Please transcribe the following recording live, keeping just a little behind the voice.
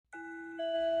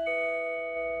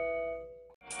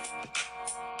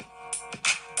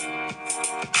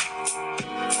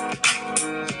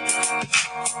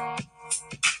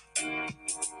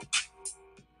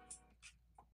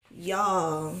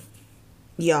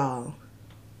Y'all,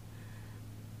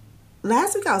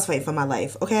 last week I was fighting for my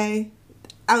life, okay?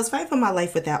 I was fighting for my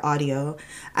life with that audio.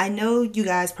 I know you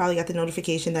guys probably got the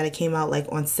notification that it came out like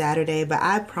on Saturday, but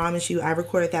I promise you I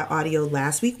recorded that audio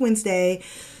last week Wednesday,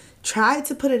 tried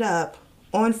to put it up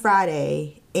on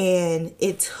Friday, and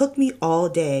it took me all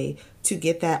day to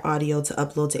get that audio to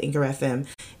upload to Anchor FM.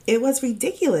 It was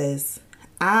ridiculous.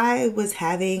 I was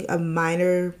having a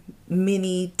minor,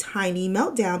 mini, tiny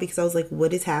meltdown because I was like,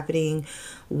 what is happening?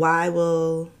 Why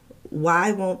won't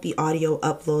the audio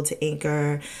upload to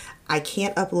Anchor? I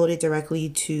can't upload it directly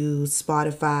to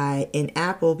Spotify and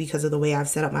Apple because of the way I've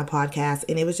set up my podcast,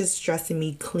 and it was just stressing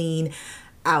me clean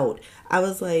out. I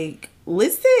was like,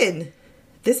 listen,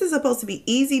 this is supposed to be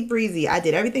easy breezy. I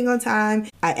did everything on time.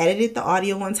 I edited the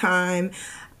audio on time.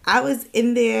 I was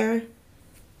in there.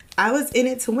 I was in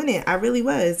it to win it. I really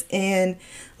was. And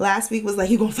last week was like,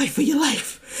 you're going to fight for your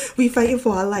life. We fighting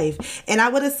for our life. And I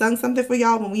would have sung something for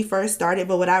y'all when we first started.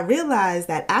 But what I realized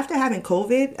that after having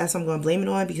COVID, that's what I'm going to blame it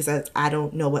on because I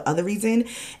don't know what other reason,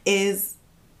 is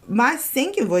my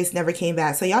singing voice never came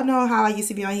back. So y'all know how I used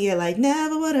to be on here like,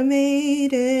 never would have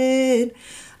made it.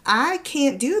 I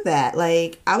can't do that.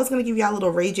 Like, I was going to give y'all a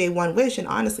little Ray J One Wish. And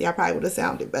honestly, I probably would have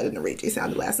sounded better than Ray J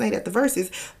sounded last night at the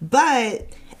verses. But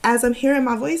as I'm hearing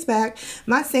my voice back,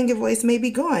 my singing voice may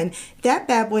be gone. That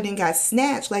bad boy done got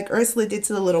snatched like Ursula did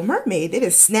to the Little Mermaid. They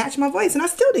just snatched my voice and I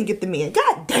still didn't get the man.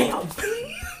 God damn.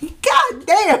 God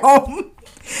damn.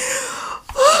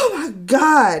 Oh my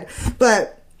God.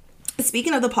 But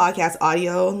speaking of the podcast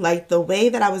audio, like the way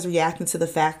that I was reacting to the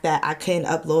fact that I couldn't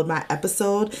upload my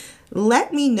episode,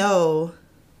 let me know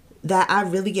that I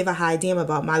really give a high damn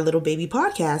about my little baby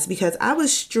podcast, because I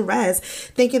was stressed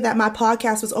thinking that my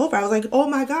podcast was over. I was like, oh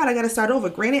my God, I got to start over.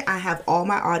 Granted, I have all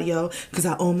my audio because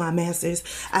I own my masters.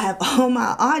 I have all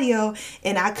my audio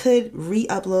and I could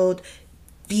re-upload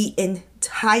the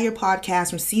entire podcast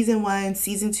from season 1,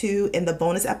 season 2, and the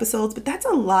bonus episodes, but that's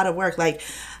a lot of work. Like,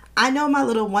 I know my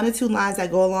little 1 or 2 lines that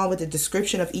go along with the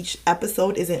description of each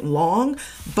episode isn't long,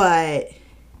 but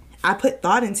I put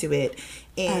thought into it.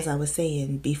 And as I was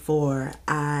saying before,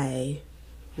 I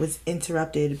was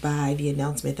interrupted by the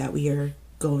announcement that we are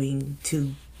going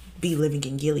to be living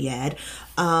in Gilead.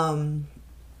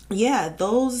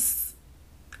 Those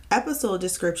episode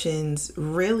descriptions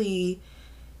really,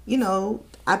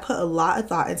 I put a lot of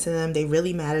thought into them. They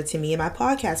really matter to me, and my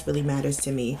podcast really matters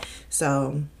to me.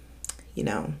 So,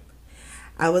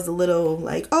 I was a little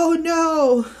like, oh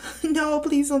no,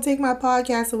 please don't take my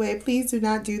podcast away. Please do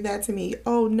not do that to me.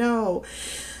 Oh no.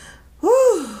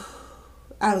 Whew.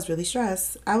 I was really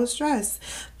stressed. I was stressed.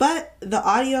 But the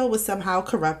audio was somehow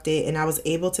corrupted and I was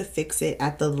able to fix it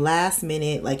at the last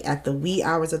minute, like at the wee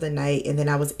hours of the night. And then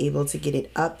I was able to get it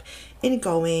up and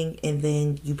going. And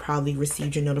then you probably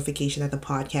received your notification that the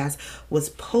podcast was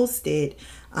posted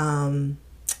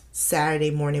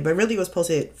Saturday morning, but really it was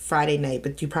posted Friday night,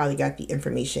 but you probably got the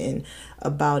information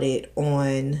about it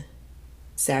on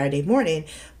Saturday morning.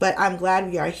 But I'm glad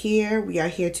we are here. We are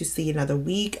here to see another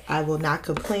week. I will not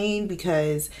complain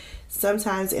because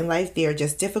sometimes in life there are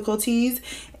just difficulties,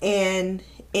 and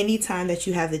anytime that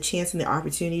you have the chance and the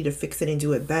opportunity to fix it and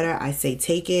do it better, I say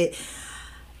take it.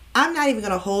 I'm not even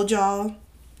going to hold y'all.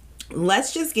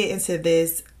 Let's just get into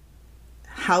this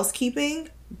housekeeping,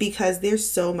 because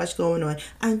there's so much going on.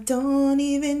 I don't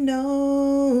even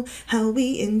know how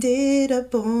we ended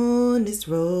up on this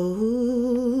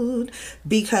road,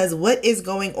 because what is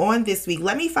going on this week?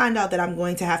 Let me find out that I'm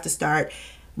going to have to start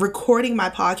recording my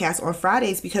podcast on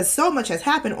Fridays, because so much has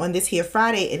happened on this here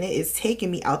Friday and it is taking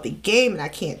me out the game and I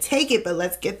can't take it. But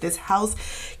let's get this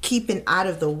housekeeping out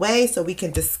of the way so we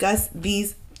can discuss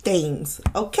these things.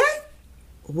 Okay?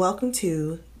 Welcome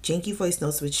to Janky Voice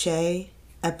Notes with Shay.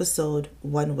 Episode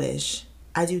One Wish.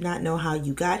 I do not know how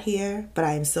you got here, but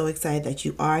I am so excited that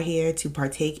you are here to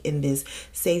partake in this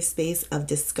safe space of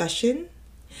discussion.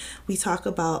 We talk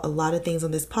about a lot of things on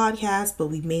this podcast, but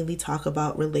we mainly talk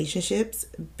about relationships,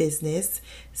 business,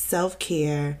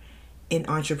 self-care, and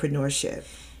entrepreneurship.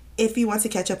 If you want to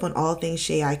catch up on all things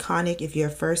Shay Iconic, if you're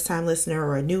a first-time listener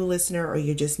or a new listener, or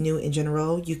you're just new in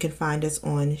general, you can find us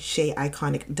on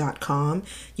shayiconic.com.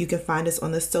 You can find us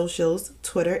on the socials,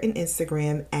 Twitter and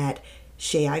Instagram at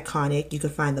Shay Iconic. You can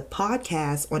find the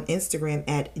podcast on Instagram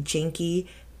at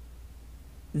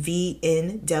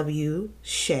JankyVNW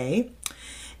Shay.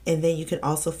 And then you can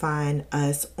also find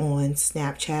us on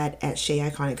Snapchat at Shay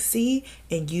Iconic C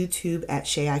and YouTube at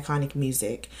Shay Iconic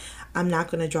Music. I'm not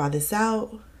going to draw this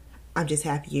out. I'm just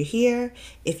happy you're here.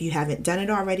 If you haven't done it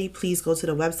already, please go to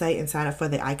the website and sign up for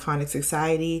the Iconic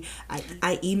Society.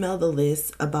 I email the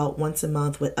list about once a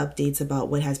month with updates about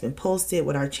what has been posted,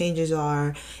 what our changes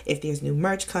are, if there's new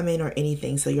merch coming or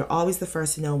anything. So you're always the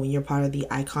first to know when you're part of the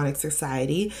Iconic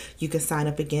Society. You can sign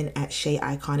up again at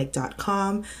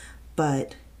ShayIconic.com.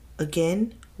 But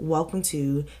again, welcome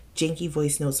to Janky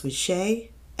Voice Notes with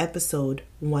Shay, episode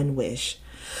One Wish.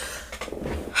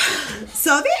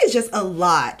 So there is just a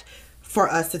lot for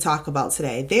us to talk about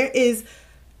today. There is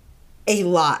a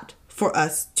lot for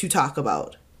us to talk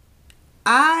about.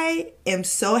 I am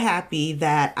so happy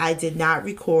that I did not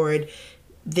record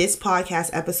this podcast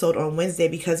episode on Wednesday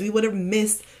because we would have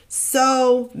missed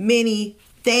so many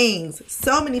things.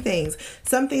 Some things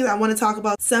I want to talk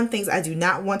about, some things I do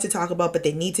not want to talk about, but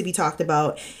they need to be talked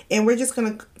about. And we're just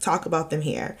going to talk about them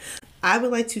here. I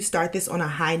would like to start this on a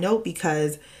high note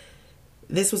because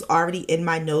this was already in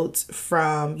my notes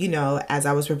from, as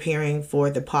I was preparing for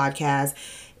the podcast.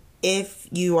 If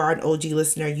you are an OG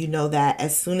listener, you know that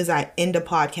as soon as I end a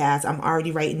podcast, I'm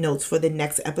already writing notes for the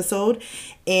next episode.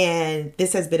 And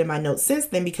this has been in my notes since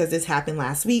then because this happened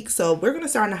last week. So we're going to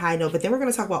start on a high note, but then we're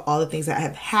going to talk about all the things that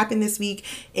have happened this week.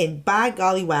 And by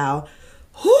golly, wow,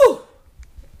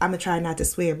 I'm going to try not to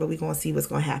swear, but we're going to see what's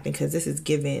going to happen because this is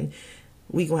given,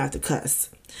 we're going to have to cuss.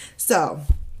 So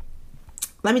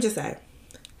let me just say,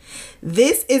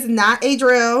 this is not a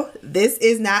drill. This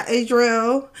is not a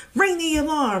drill. Ring the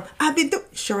alarm. I've been through.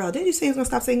 Sherelle, didn't you say you was going to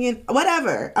stop singing?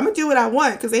 Whatever. I'm going to do what I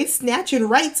want because they snatching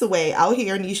rights away out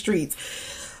here in these streets.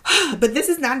 But this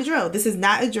is not a drill. This is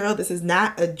not a drill. This is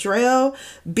not a drill.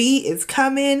 B is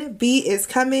coming. B is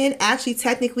coming. Actually,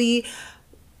 technically,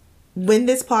 when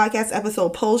this podcast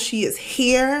episode posts, she is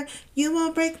here. You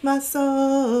won't break my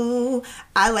soul.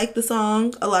 I like the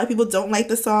song. A lot of people don't like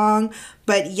the song.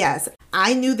 But yes,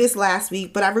 I knew this last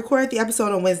week, but I recorded the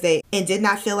episode on Wednesday and did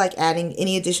not feel like adding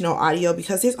any additional audio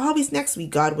because there's always next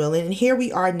week, God willing. And here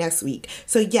we are next week.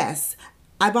 So yes,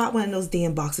 I bought one of those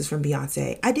damn boxes from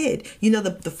Beyonce. I did.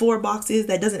 The 4 boxes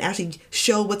that doesn't actually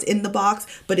show what's in the box,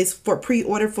 but it's for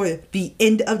pre-order for the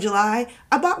end of July.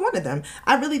 I bought one of them.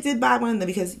 I really did buy one of them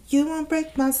because you won't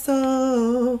break my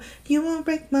soul. You won't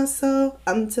break my soul.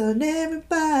 I'm telling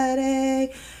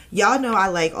everybody. Y'all know I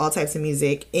like all types of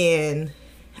music, and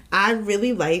I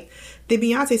really like the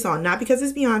Beyonce song. Not because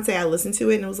it's Beyonce. I listened to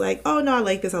it and it was like, oh no, I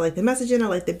like this. I like the messaging. I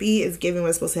like the beat. It's giving what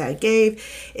it's supposed to have gave.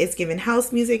 It's giving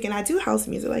house music, and I do house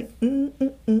music. Like,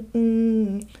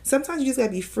 Sometimes you just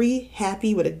gotta be free,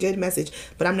 happy with a good message.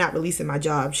 But I'm not releasing my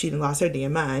job. She done lost her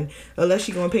damn mind. Unless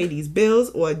she gonna pay these bills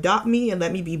or adopt me and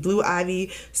let me be Blue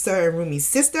Ivy, Sir and Rumi's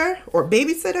sister or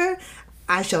babysitter,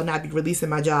 I shall not be releasing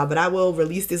my job. But I will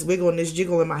release this wiggle and this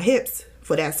jiggle in my hips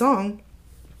for that song.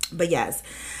 But yes,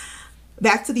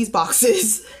 back to these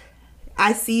boxes.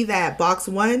 I see that box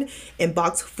 1 and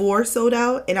box 4 sold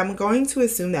out, and I'm going to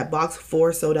assume that box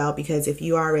 4 sold out because if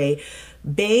you are a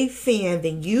Bey fan,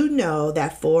 then you know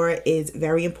that 4 is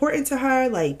very important to her.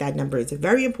 Like, that number is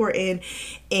very important,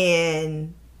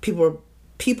 and people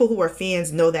who are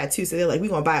fans know that too. So they're like, we're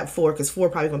going to buy it 4 because 4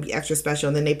 probably going to be extra special,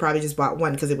 and then they probably just bought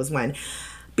 1 because it was 1.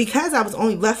 Because I was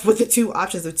only left with the 2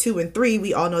 options of 2 and 3,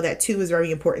 we all know that 2 is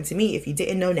very important to me. If you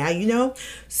didn't know, now you know.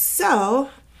 So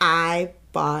I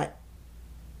bought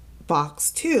box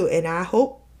 2, and I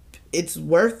hope it's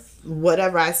worth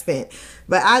whatever I spent.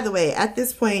 But either way, at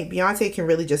this point, Beyonce can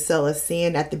really just sell us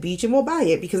sand at the beach and we'll buy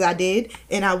it because I did,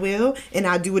 and I will, and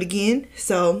I'll do it again.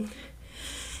 So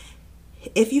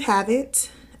if you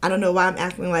haven't, I don't know why I'm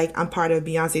acting like I'm part of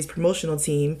Beyonce's promotional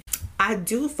team. I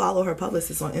do follow her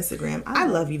publicist on Instagram. I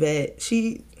love Yvette.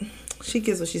 She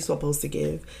gives what she's supposed to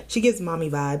give. She gives mommy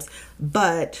vibes.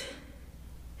 But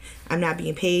I'm not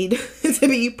being paid to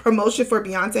be promotion for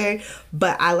Beyonce.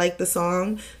 But I like the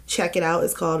song. Check it out.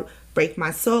 It's called Break My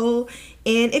Soul.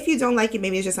 And if you don't like it,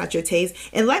 maybe it's just not your taste.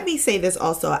 And let me say this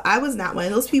also. I was not one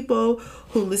of those people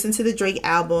who listened to the Drake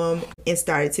album and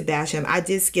started to bash him. I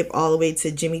did skip all the way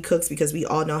to Jimmy Cooks because we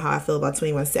all know how I feel about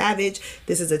 21 Savage.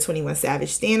 This is a 21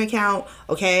 Savage stan account.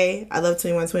 Okay? I love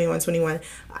 21.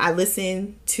 I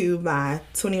listen to my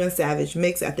 21 Savage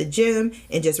mix at the gym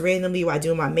and just randomly while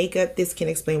doing my makeup. This can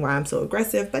explain why I'm so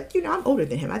aggressive. But, I'm older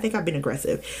than him. I think I've been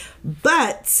aggressive.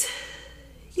 But,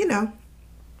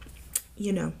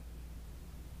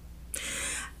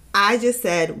 I just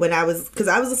said because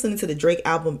I was listening to the Drake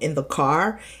album in the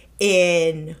car,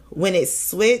 and when it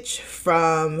switched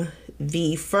from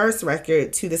the first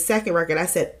record to the second record, I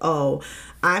said, oh,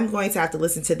 I'm going to have to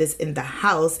listen to this in the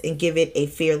house and give it a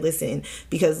fair listen,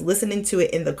 because listening to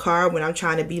it in the car when I'm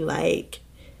trying to be like,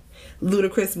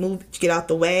 Ludacris, move, get out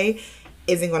the way,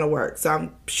 isn't going to work. So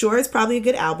I'm sure it's probably a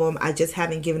good album. I just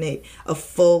haven't given it a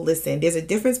full listen. There's a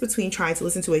difference between trying to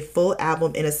listen to a full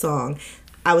album and a song.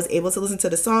 I was able to listen to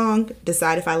the song,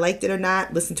 decide if I liked it or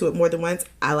not, listen to it more than once.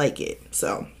 I like it.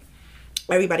 So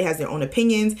everybody has their own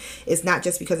opinions. It's not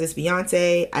just because it's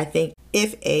Beyonce. I think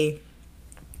if a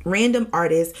random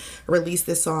artist released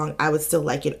this song, I would still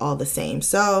like it all the same.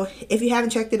 So if you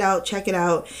haven't checked it out, check it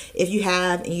out. If you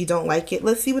have and you don't like it,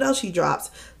 let's see what else she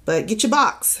drops. But get your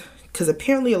box, because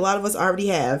apparently a lot of us already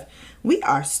have. We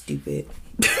are stupid.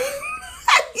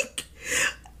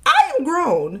 I am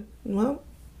grown. Well,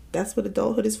 that's what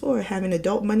adulthood is for, having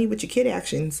adult money with your kid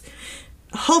actions.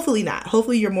 Hopefully not.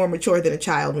 Hopefully you're more mature than a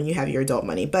child when you have your adult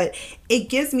money. But it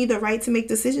gives me the right to make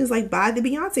decisions like buy the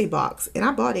Beyonce box. And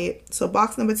I bought it. So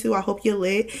box number 2, I hope you're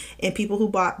lit. And people who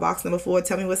bought box number 4,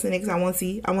 tell me what's the next. I want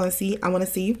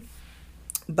to see.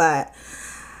 But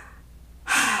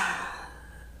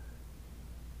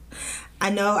I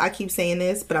know I keep saying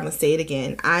this, but I'm going to say it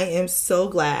again. I am so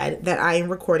glad that I am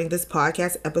recording this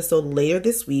podcast episode later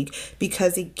this week,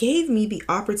 because it gave me the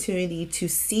opportunity to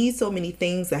see so many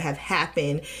things that have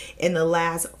happened in the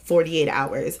last 48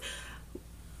 hours.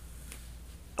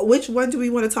 Which one do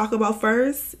we want to talk about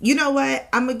first? You know what?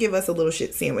 I'm going to give us a little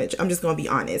shit sandwich. I'm just going to be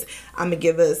honest. I'm going to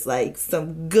give us like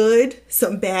some good,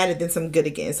 some bad, and then some good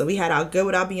again. So we had our good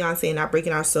without Beyonce and not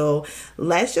breaking our soul.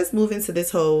 Let's just move into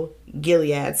this whole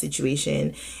Gilead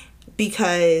situation,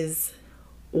 because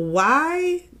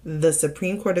why the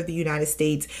Supreme Court of the United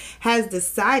States has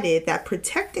decided that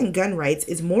protecting gun rights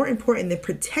is more important than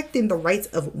protecting the rights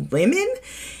of women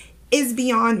is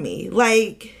beyond me.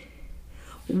 Like,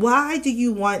 why do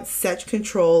you want such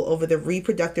control over the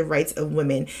reproductive rights of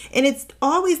women? And it's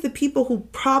always the people who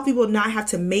probably will not have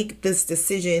to make this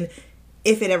decision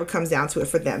if it ever comes down to it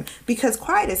for them. Because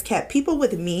quiet as kept, people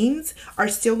with means are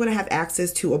still going to have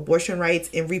access to abortion rights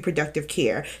and reproductive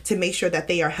care to make sure that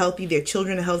they are healthy, their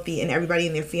children are healthy, and everybody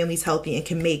in their family is healthy and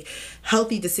can make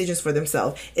healthy decisions for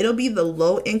themselves. It'll be the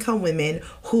low-income women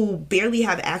who barely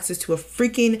have access to a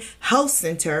freaking health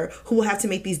center who will have to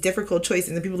make these difficult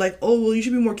choices. And people are like, oh, well, you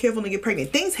should be more careful to get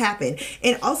pregnant. Things happen.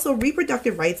 And also,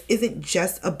 reproductive rights isn't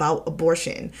just about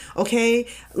abortion, okay?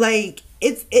 Like,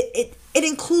 it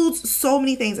includes so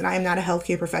many things, and I am not a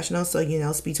healthcare professional, so,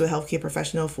 speak to a healthcare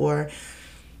professional for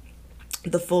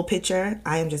the full picture.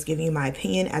 I am just giving you my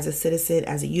opinion as a citizen,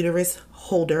 as a uterus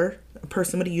holder, a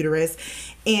person with a uterus,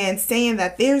 and saying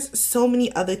that there's so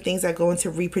many other things that go into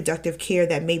reproductive care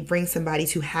that may bring somebody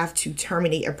to have to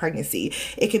terminate a pregnancy.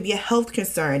 It could be a health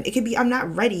concern. It could be, I'm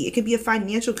not ready. It could be a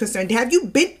financial concern. Are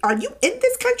you in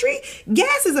this country?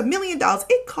 Gas is $1 million.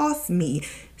 It costs me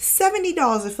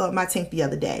 $70 to fill up my tank the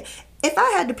other day. If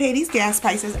I had to pay these gas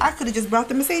prices, I could have just brought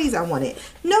the Mercedes I wanted.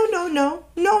 No.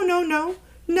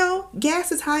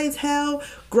 Gas is high as hell.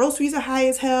 Groceries are high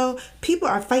as hell. People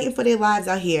are fighting for their lives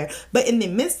out here. But in the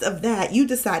midst of that, you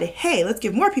decided, hey, let's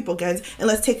give more people guns and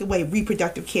let's take away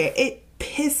reproductive care. It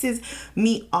pisses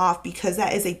me off, because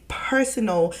that is a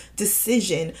personal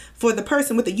decision for the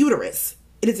person with the uterus.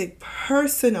 It is a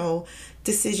personal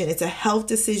decision. It's a health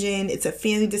decision. It's a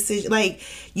family decision. Like,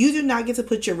 you do not get to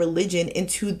put your religion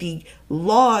into the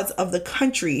laws of the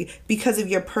country because of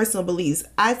your personal beliefs.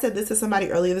 I said this to somebody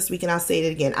earlier this week, and I'll say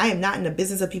it again. I am not in the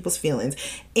business of people's feelings,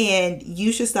 and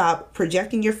you should stop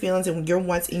projecting your feelings and your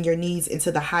wants and your needs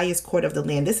into the highest court of the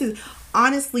land. This is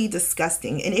honestly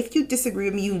disgusting. And if you disagree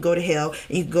with me, you can go to hell,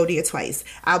 and you can go there twice.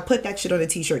 I'll put that shit on a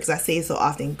t-shirt because I say it so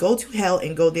often. Go to hell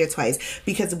and go there twice.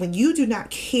 Because when you do not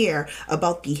care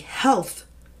about the health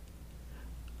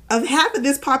of half of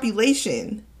this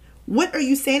population, what are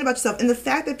you saying about yourself? And the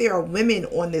fact that there are women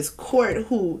on this court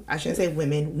who, I shouldn't say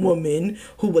woman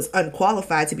who was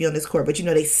unqualified to be on this court, but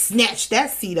they snatched that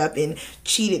seat up and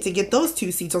cheated to get those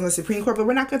 2 seats on the Supreme Court. But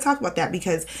we're not going to talk about that,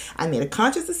 because I made a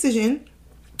conscious decision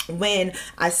when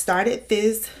I started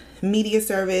this media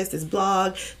service, this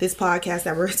blog, this podcast,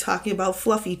 that we're talking about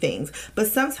fluffy things. But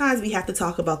sometimes we have to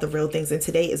talk about the real things. And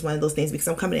today is one of those things, because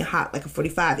I'm coming in hot like a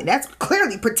 45. And that's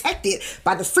clearly protected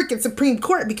by the freaking Supreme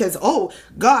Court, because, oh,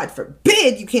 God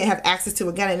forbid you can't have access to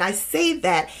a gun. And I say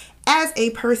that as a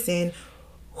person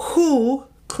who,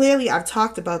 clearly I've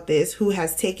talked about this, who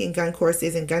has taken gun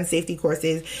courses and gun safety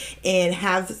courses and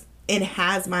has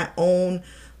my own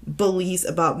beliefs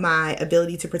about my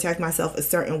ability to protect myself a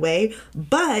certain way.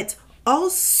 But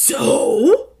also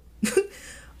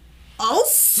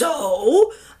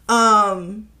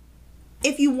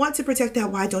if you want to protect that,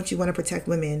 why don't you want to protect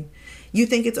women? You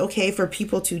think it's okay for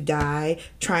people to die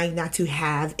trying not to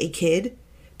have a kid?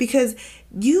 Because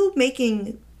you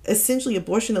making essentially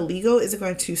abortion illegal isn't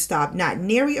going to stop not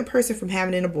nary a person from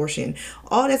having an abortion.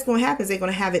 All that's going to happen is they're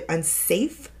going to have it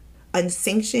unsafe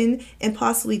unsanctioned, and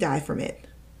possibly die from it.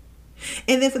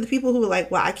 And then for the people who are like,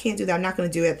 well, I can't do that, I'm not going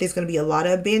to do it, there's going to be a lot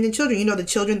of abandoned children. You know, the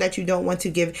children that you don't want to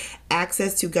give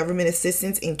access to government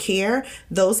assistance and care,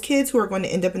 those kids who are going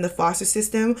to end up in the foster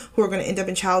system, who are going to end up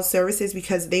in child services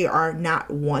because they are not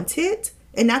wanted.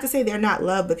 And not to say they're not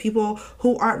loved, but people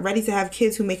who aren't ready to have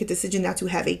kids, who make a decision not to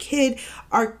have a kid,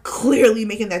 are clearly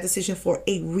making that decision for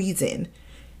a reason.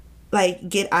 Like,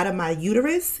 get out of my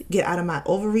uterus, get out of my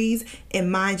ovaries,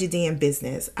 and mind your damn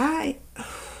business. Whoo,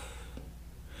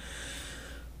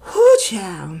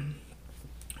 child.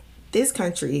 This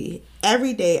country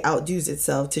every day outdoes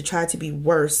itself to try to be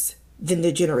worse than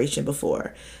the generation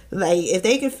before. Like, if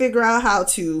they can figure out how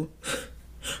to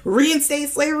reinstate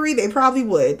slavery, they probably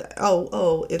would.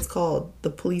 Oh, it's called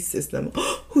the police system.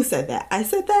 Who said that? I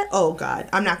said that? Oh, God.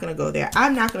 I'm not going to go there.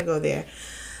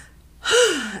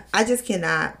 I just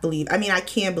cannot believe. I mean, I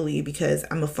can believe because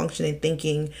I'm a functioning,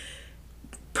 thinking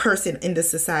person in the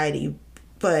society,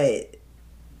 but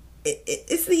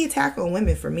it's the attack on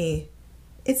women for me.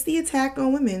 It's the attack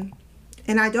on women.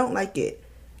 And I don't like it.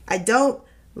 I don't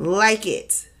like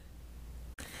it.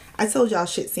 I told y'all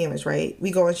shit sandwich, right? We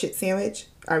going shit sandwich?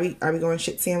 Are we going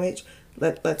shit sandwich?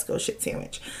 Let's go shit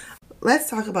sandwich.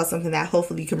 Let's talk about something that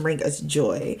hopefully can bring us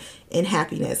joy and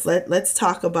happiness. Let's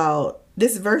talk about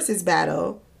this versus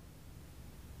battle.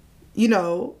 You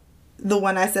know, the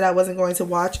one I said I wasn't going to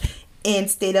watch and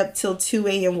stayed up till 2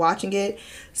 a.m. watching it.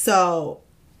 So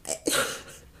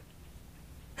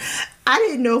I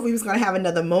didn't know if we was going to have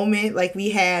another moment like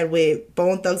we had with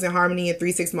Bone Thugs and Harmony and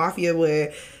 3 6 Mafia,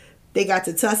 where they got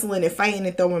to tussling and fighting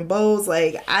and throwing bows.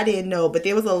 Like, I didn't know, but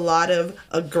there was a lot of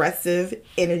aggressive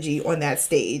energy on that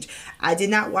stage. I did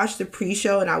not watch the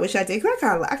pre-show, and I wish I did, because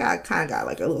I kind of got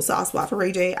like a little soft spot for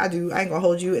Ray J. I ain't gonna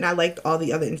hold you. And I liked all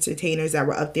the other entertainers that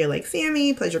were up there, like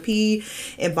Sammy, Pleasure P,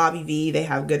 and Bobby V. They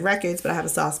have good records, but I have a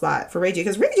soft spot for Ray J,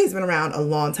 because Ray J's been around a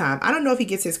long time. I don't know if he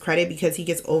gets his credit because he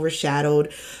gets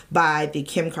overshadowed by the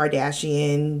Kim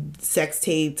Kardashian sex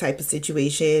tape type of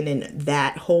situation and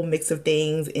that whole mix of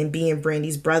things, and being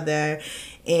Brandy's brother,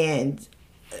 and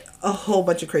a whole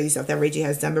bunch of crazy stuff that Ray J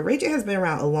has done. But Ray J has been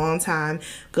around a long time.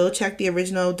 Go check the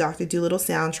original Dr. Dolittle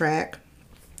soundtrack.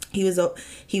 He was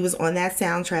on that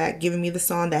soundtrack giving me the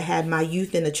song that had my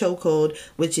youth in a chokehold,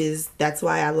 which is That's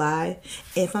Why I Lie.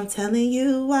 If I'm telling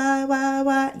you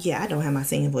why. Yeah, I don't have my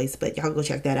singing voice, but y'all go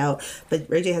check that out. But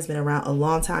Ray J has been around a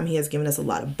long time. He has given us a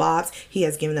lot of bops. He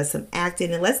has given us some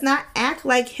acting. And let's not act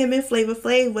like him and Flavor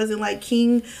Flav wasn't like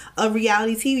king of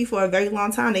reality TV for a very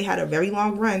long time. They had a very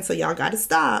long run. So y'all got to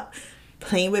stop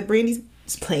playing with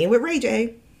Ray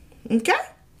J. Okay?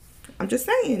 I'm just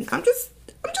saying.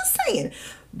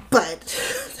 But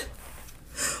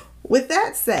with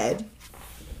that said,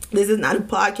 this is not a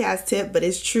podcast tip, but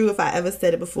it's true if I ever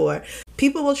said it before.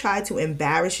 People will try to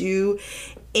embarrass you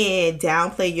and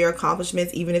downplay your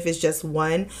accomplishments, even if it's just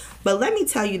one. But let me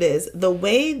tell you this, the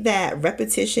way that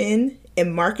repetition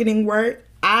and marketing work,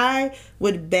 I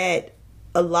would bet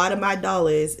a lot of my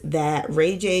dollars that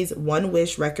Ray J's One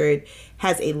Wish record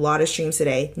has a lot of streams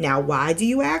today. Now, why do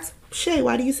you ask? Shay,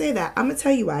 why do you say that? I'm going to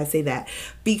tell you why I say that.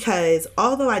 Because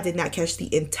although I did not catch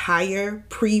the entire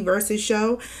pre-versus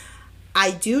show,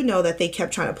 I do know that they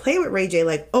kept trying to play with Ray J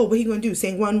like, oh, what he going to do?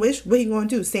 Sing One Wish? What he going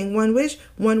to do? Sing One Wish?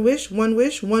 One Wish? One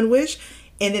Wish? One Wish?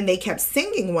 And then they kept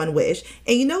singing One Wish.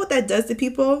 And you know what that does to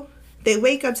people? They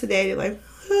wake up today, they're like,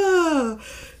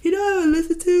 you know what I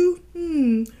listen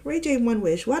to? Ray J One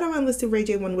Wish. Why do I listen to Ray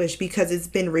J One Wish? Because it's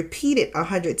been repeated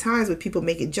 100 times with people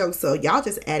making jokes. So y'all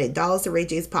just added dollars to Ray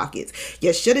J's pockets.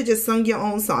 You should have just sung your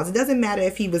own songs. It doesn't matter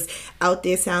if he was out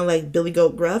there sounding like Billy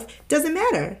Goat Gruff. Doesn't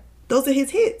matter. Those are his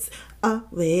hits.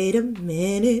 Wait a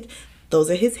minute. Those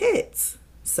are his hits.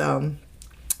 So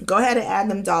go ahead and add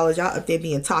them dollars. Y'all up there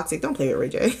being toxic. Don't play with Ray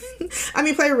J. I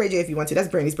mean, play with Ray J if you want to. That's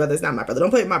Brandy's brother. It's not my brother. Don't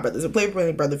play with my brothers. Play with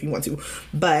Brandy's brother if you want to.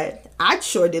 But I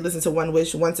sure did listen to One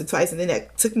Wish once or twice, and then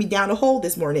that took me down a hole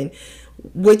this morning,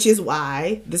 which is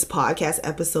why this podcast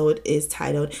episode is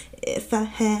titled, If I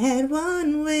Had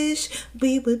One Wish,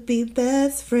 We Would Be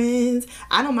Best Friends.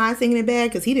 I don't mind singing it bad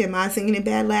because he didn't mind singing it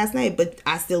bad last night, but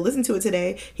I still listen to it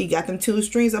today. He got them 2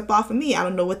 streams up off of me. I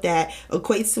don't know what that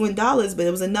equates to in dollars, but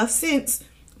it was enough cents.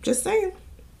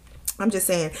 I'm just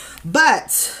saying.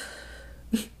 But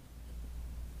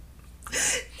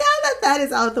now that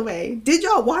is out of the way, did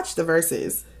y'all watch the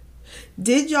verses?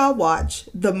 Did y'all watch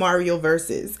the Mario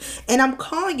verses? And I'm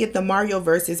calling it the Mario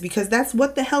verses because that's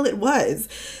what the hell it was.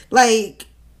 Like,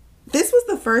 this was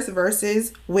the first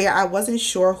verses where I wasn't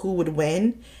sure who would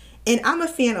win. And I'm a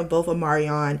fan of both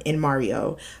Omarion and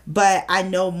Mario, but I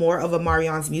know more of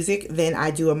Omarion's music than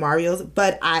I do of Mario's.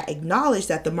 But I acknowledge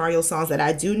that the Mario songs that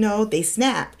I do know, they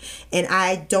snap. And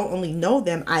I don't only know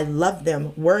them, I love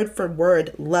them. Word for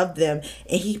word, love them.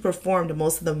 And he performed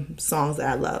most of the songs that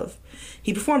I love.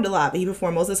 He performed a lot, but he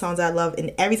performed most of the songs I love.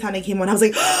 And every time they came on, I was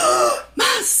like, oh,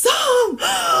 my song!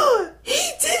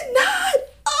 He did not!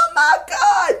 Oh my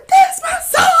God, that's my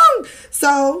song!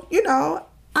 So, you know,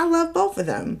 I love both of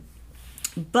them.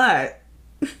 But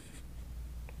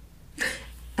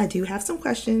I do have some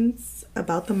questions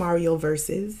about the Mario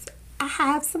verses. I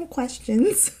have some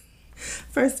questions.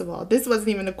 First of all, this wasn't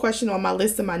even a question on my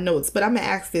list of my notes, but I'm going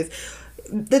to ask this.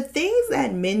 The things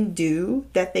that men do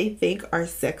that they think are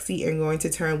sexy and going to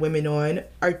turn women on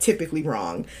are typically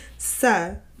wrong.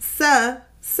 Sir,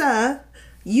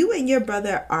 you and your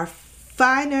brother are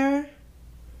finer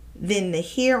than the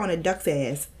hair on a duck's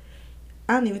ass.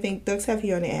 I don't even think ducks have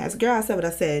hair on their ass. Girl, I said what I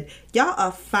said. Y'all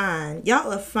are fine.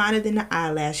 Y'all are finer than the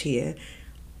eyelash hair.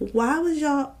 Why was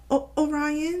y'all...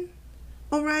 Orion,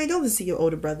 don't listen to your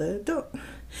older brother. Don't...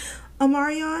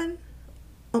 Omarion?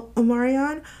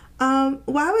 Why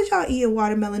was y'all eating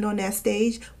watermelon on that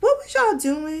stage? What was y'all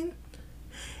doing?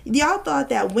 Y'all thought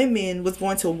that women was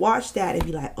going to watch that and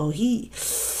be like, oh, he's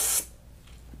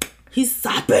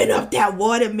sopping up that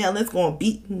watermelon. It's going to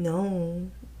be...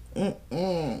 No. It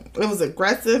was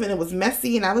aggressive and it was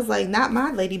messy, and I was like, not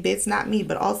my lady bits, not me.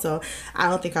 But also, I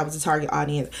don't think I was a target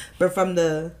audience. But from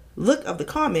the look of the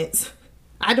comments,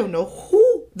 I don't know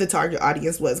who the target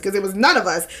audience was, because it was none of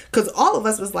us, because all of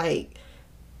us was like,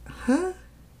 boy,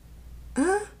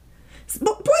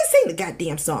 sing the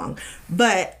goddamn song.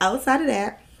 But outside of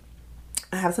that,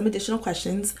 I have some additional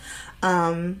questions.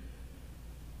 Has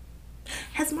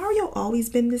Mario always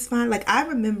been this fine? Like, I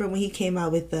remember when he came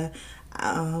out with the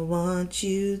I want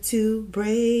you to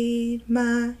braid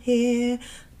my hair.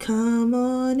 Come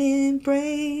on and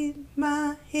braid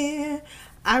my hair.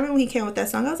 I remember when he came with that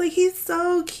song, I was like, he's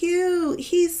so cute.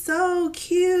 He's so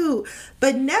cute.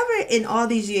 But never in all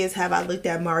these years have I looked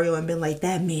at Mario and been like,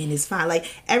 that man is fine.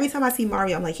 Like, every time I see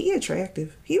Mario, I'm like, he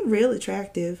attractive. He real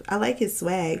attractive. I like his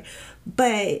swag.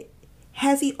 But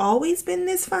has he always been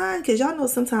this fine? Because y'all know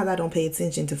sometimes I don't pay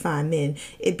attention to fine men.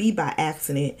 It be by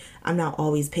accident. I'm not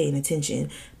always paying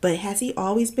attention. But has he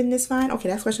always been this fine? Okay,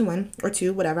 that's question 1 or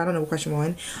 2, whatever. I don't know what question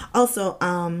 1. Also,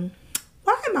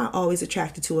 why am I always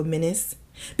attracted to a menace?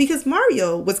 Because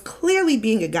Mario was clearly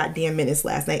being a goddamn menace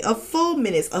last night. A full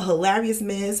menace. A hilarious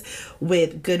menace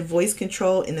with good voice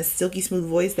control and a silky smooth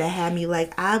voice that had me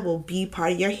like, I will be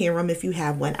part of your harem if you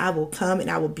have one. I will come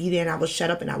and I will be there and I will shut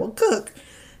up and I will cook.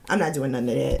 I'm not doing none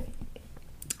of that.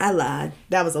 I lied.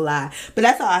 That was a lie. But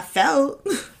that's how I felt.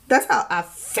 That's how I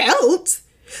felt.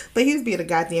 But he was being a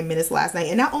goddamn menace last night.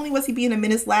 And not only was he being a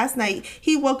menace last night,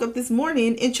 he woke up this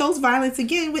morning and chose violence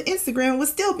again with Instagram, was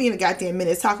still being a goddamn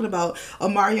menace, talking about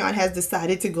Omarion has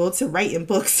decided to go to writing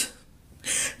books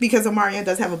because Omarion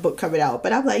does have a book coming out.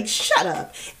 But I'm like, shut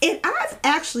up. And I've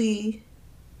actually...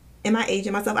 Am I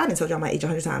aging myself? I didn't tell y'all my age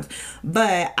 100 times.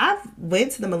 But I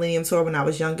went to the Millennium Tour when I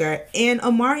was younger, and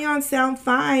Omarion sound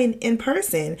fine in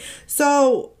person.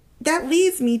 So that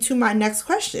leads me to my next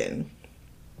question.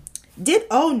 Did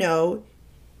O know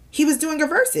he was doing a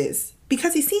verses?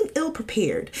 Because he seemed ill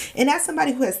prepared. And as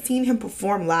somebody who has seen him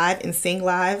perform live and sing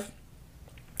live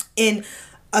in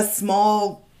a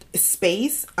small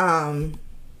space,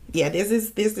 there's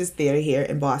this theater here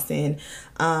in Boston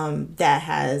that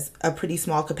has a pretty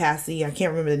small capacity. I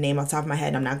can't remember the name off the top of my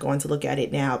head. I'm not going to look at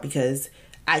it now because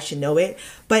I should know it.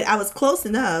 But I was close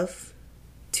enough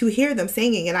to hear them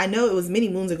singing. And I know it was many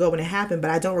moons ago when it happened,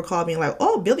 but I don't recall being like,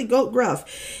 oh, Billy Goat Gruff.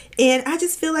 And I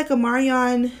just feel like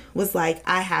Omarion was like,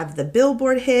 I have the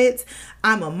Billboard hits.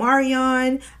 I'm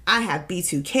Omarion. I have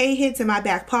B2K hits in my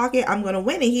back pocket. I'm going to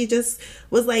win. And he just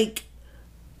was like,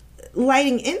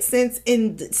 lighting incense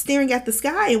and staring at the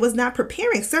sky and was not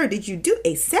preparing. Sir, did you do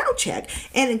a sound check?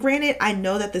 And granted, I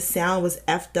know that the sound was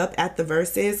effed up at the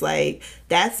verses. Like,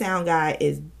 that sound guy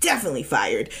is definitely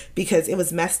fired because it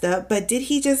was messed up. But did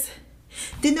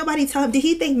nobody tell him? Did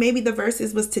he think maybe the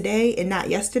verses was today and not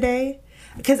yesterday?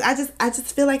 Because I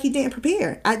just feel like he didn't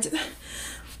prepare.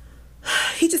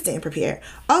 He just didn't prepare.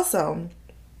 Also,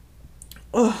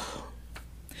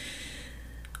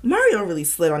 Mario really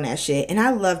slid on that shit, and I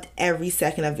loved every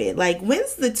second of it. Like,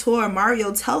 when's the tour?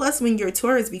 Mario, tell us when your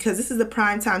tour is, because this is the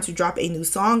prime time to drop a new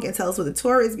song and tell us what the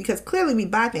tour is, because clearly we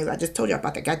buy things. I just told you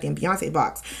about that goddamn Beyonce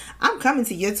box. I'm coming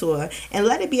to your tour, and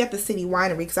let it be at the City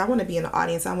Winery, because I want to be in the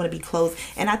audience. I want to be close,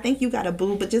 and I think you got a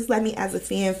boo, but just let me as a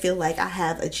fan feel like I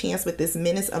have a chance with this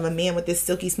menace of a man with this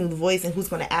silky smooth voice, and who's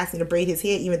going to ask me to braid his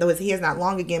hair, even though his hair's not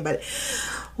long again. But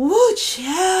woo,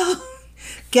 chill.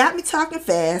 Got me talking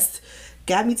fast.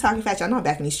 Y'all know I'm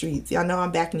back in these streets. Y'all know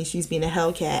I'm back in these streets being a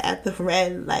Hellcat at the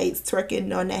red lights,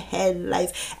 twerking on the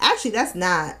headlights. Actually, that's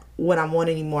not what I'm on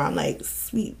anymore. I'm like,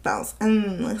 sweet bounce.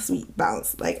 Sweet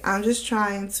bounce. Like, I'm just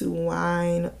trying to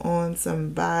whine on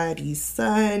somebody's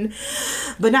son.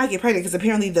 But not get pregnant, because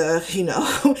apparently the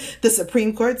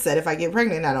Supreme Court said if I get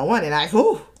pregnant, I don't want it.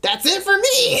 That's it for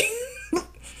me.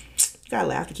 Gotta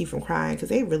laugh to keep from crying, because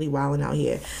they really wilding out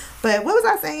here. But what was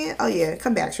I saying? Oh yeah,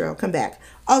 come back, Cheryl, come back.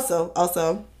 Also,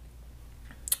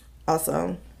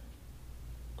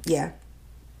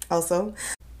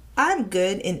 I'm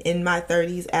good and in my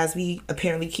 30s, as we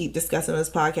apparently keep discussing on this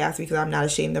podcast, because I'm not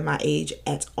ashamed of my age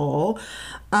at all.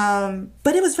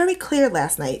 But it was very clear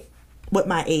last night what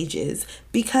my age is,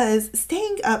 because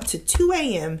staying up to 2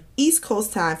 a.m. East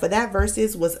Coast time for that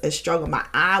Versus was a struggle. My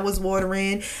eye was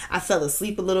watering. I fell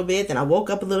asleep a little bit, then I woke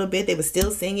up a little bit. They were still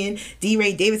singing.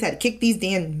 D-Ray Davis had to kick these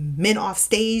damn men off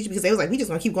stage, because they was like, we just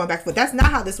gonna keep going back and forth. That's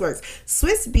not how this works.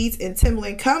 Swiss Beats and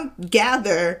Timbaland, come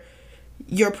gather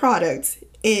your product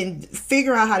and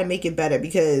figure out how to make it better,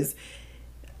 because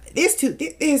there's too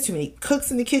many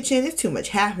cooks in the kitchen. There's too much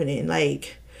happening.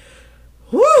 Like,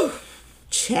 whoo.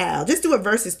 Child, just do a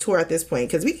Versus tour at this point,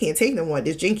 because we can't take no more of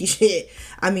this jinky shit.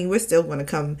 I mean, we're still going to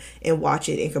come and watch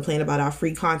it and complain about our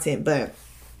free content, but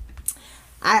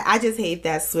I just hate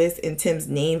that Swiss and Tim's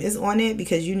name is on it,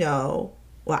 because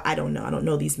I don't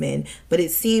know these men, but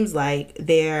it seems like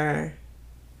they're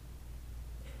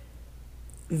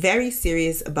very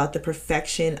serious about the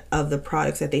perfection of the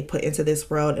products that they put into this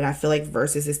world. And I feel like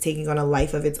Versus is taking on a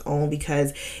life of its own,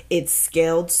 because it's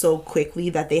scaled so quickly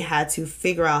that they had to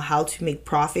figure out how to make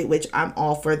profit, which I'm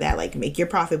all for that. Like, make your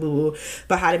profit, boo-boo,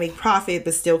 but how to make profit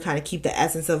but still kind of keep the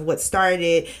essence of what started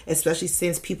it, especially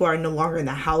since people are no longer in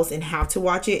the house and have to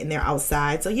watch it and they're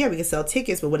outside. So yeah, we can sell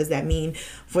tickets, but what does that mean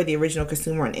for the original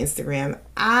consumer on Instagram?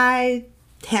 I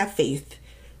have faith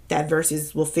that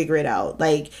Versus will figure it out.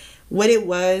 Like, what it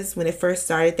was when it first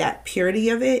started, that purity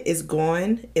of it is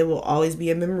gone. It will always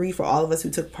be a memory for all of us who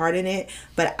took part in it.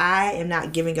 But I am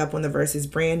not giving up on the Versus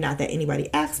brand. Not that anybody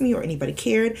asked me or anybody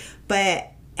cared.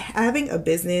 But having a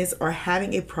business or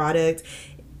having a product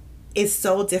is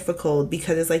so difficult,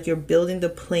 because it's like you're building the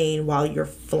plane while you're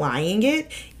flying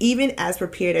it, even as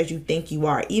prepared as you think you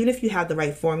are. Even if you have the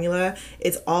right formula,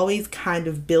 it's always kind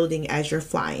of building as you're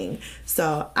flying.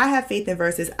 So I have faith in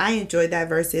Versus. I enjoyed that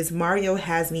Versus. Mario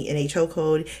has me in a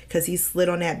chokehold, because he slid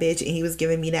on that bitch and he was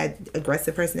giving me that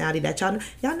aggressive personality that y'all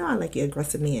know I like an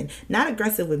aggressive man. Not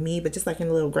aggressive with me, but just like a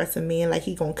little aggressive man. Like,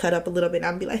 he gonna cut up a little bit and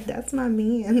I'll be like, that's my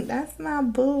man. That's my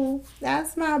boo.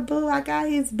 That's my boo. I got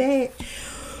his back.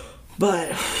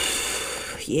 But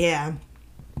yeah.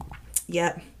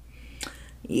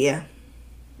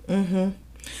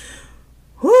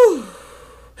 Whew.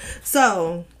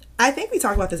 So I think we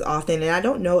talk about this often, and I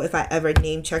don't know if I ever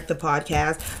name check the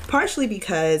podcast, partially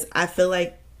because I feel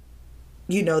like,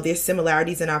 there's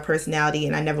similarities in our personality,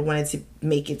 and I never wanted to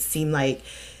make it seem like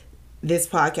this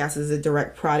podcast is a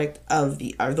direct product of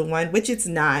the other one, which it's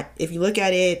not. If you look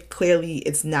at it, clearly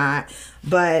it's not.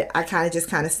 But I kind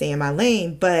of stay in my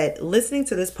lane. But listening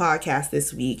to this podcast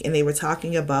this week, and they were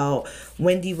talking about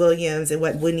Wendy Williams and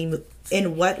what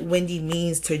Wendy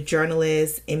means to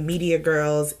journalists and media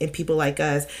girls and people like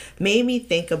us, made me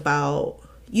think about,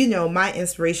 my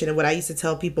inspiration and what I used to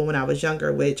tell people when I was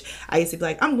younger, which I used to be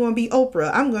like, I'm going to be Oprah.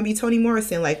 I'm going to be Toni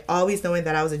Morrison. Like, always knowing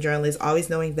that I was a journalist, always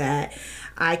knowing that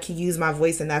I can use my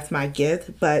voice and that's my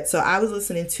gift. But so I was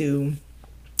listening to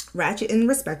Ratchet and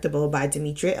Respectable by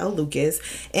Demetria L. Lucas,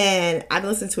 and I've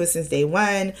listened to it since day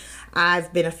one.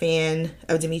 I've been a fan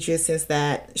of Demetria since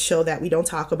that show that we don't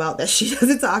talk about, that she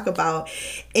doesn't talk about.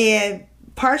 And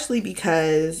partially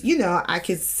because, I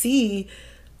could see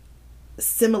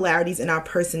similarities in our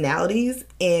personalities,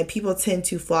 and people tend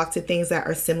to flock to things that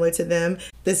are similar to them.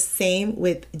 The same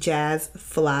with Jazz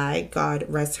Fly, God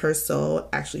rest her soul.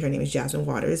 Actually, her name is Jasmine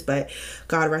Waters, but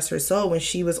God rest her soul. When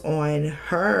she was on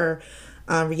her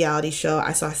reality show,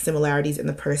 I saw similarities in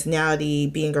the personality,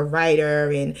 being a writer,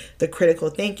 and the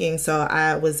critical thinking. So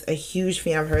I was a huge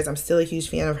fan of hers. I'm still a huge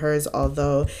fan of hers,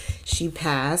 although she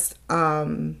passed.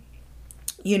 So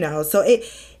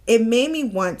it made me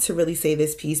want to really say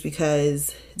this piece,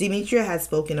 because Demetria has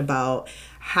spoken about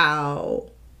how,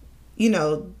 you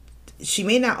know, she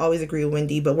may not always agree with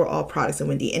Wendy, but we're all products of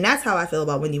Wendy. And that's how I feel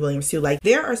about Wendy Williams too. Like,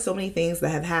 there are so many things that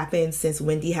have happened since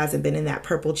Wendy hasn't been in that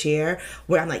purple chair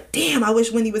where I'm like, damn, I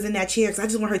wish Wendy was in that chair because I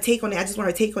just want her take on it. I just want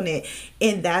her take on it.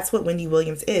 And that's what Wendy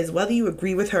Williams is. Whether you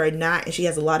agree with her or not, and she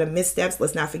has a lot of missteps.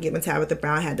 Let's not forget when Tabitha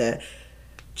Brown had to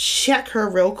check her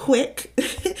real quick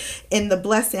in the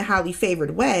blessed and highly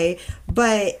favored way,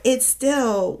 but it's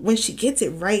still, when she gets it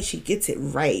right, she gets it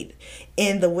right.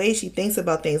 And the way she thinks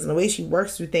about things and the way she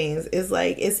works through things is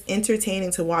like, it's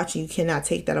entertaining to watch, and you cannot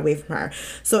take that away from her.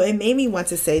 So it made me want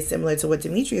to say, similar to what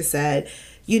Demetria said,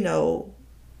 you know,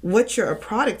 what you're a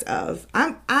product of.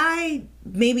 I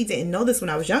maybe didn't know this when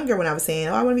I was younger, when I was saying,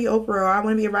 oh, I want to be Oprah, or I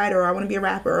want to be a writer, or I want to be a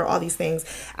rapper, or all these things.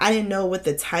 I didn't know what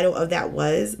the title of that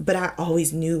was, but I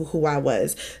always knew who I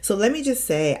was. So let me just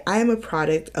say, I am a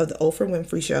product of the Oprah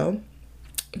Winfrey Show,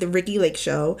 the Ricki Lake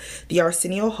Show, the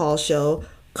Arsenio Hall Show,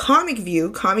 Comic View.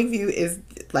 Comic View is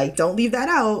like, don't leave that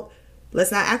out.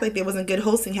 Let's not act like there wasn't good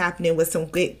hosting happening with some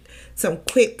quick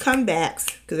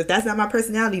comebacks, because if that's not my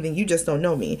personality, then you just don't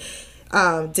know me.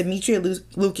 Demetria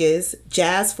Lucas,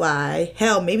 Jazz Fly,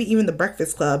 hell, maybe even The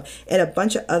Breakfast Club, and a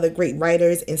bunch of other great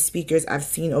writers and speakers I've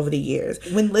seen over the years.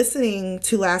 When listening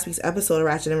to last week's episode of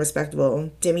Ratchet and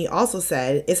Respectable, Demi also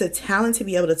said, it's a talent to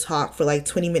be able to talk for like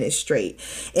 20 minutes straight.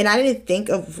 And I didn't think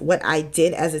of what I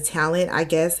did as a talent. I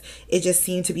guess it just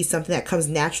seemed to be something that comes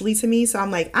naturally to me. So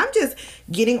I'm like, I'm just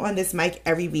getting on this mic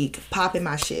every week, popping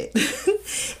my shit.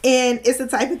 And it's the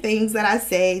type of things that I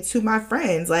say to my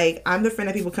friends. Like, I'm the friend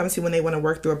that people come to when they want to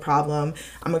work through a problem.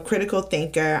 I'm a critical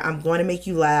thinker. I'm going to make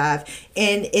you laugh.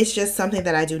 And it's just something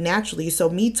that I do naturally. So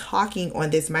me talking on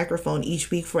this microphone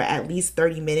each week for at least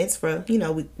 30 minutes for, you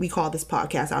know, we call this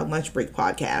podcast our lunch break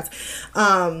podcast,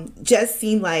 just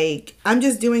seemed like I'm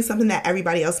just doing something that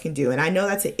everybody else can do. And I know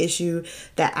that's an issue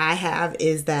that I have,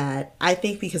 is that I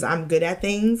think because I'm good at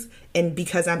things and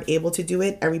because I'm able to do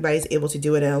it, everybody's able to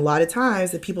do it. And a lot of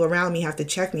times the people around me have to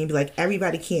check me and be like,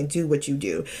 everybody can't do what you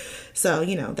do. So,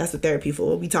 you know, that's what therapy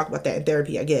for. We talk about that in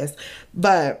therapy, I guess.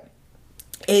 But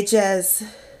it just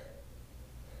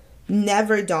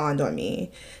never dawned on me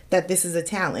that this is a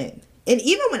talent. And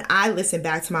even when I listen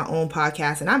back to my own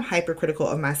podcast and I'm hypercritical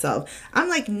of myself, I'm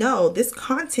like, no, this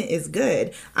content is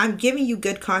good. I'm giving you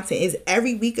good content. Is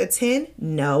every week a 10?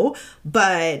 No.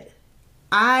 But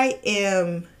I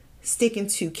am sticking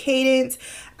to cadence.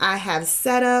 I have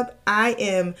setup. I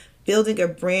am building a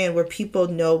brand where people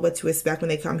know what to expect when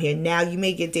they come here. Now, you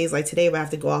may get days like today where I have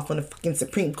to go off on the fucking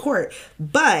Supreme Court,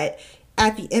 but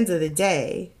at the end of the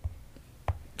day,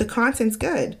 the content's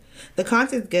good. The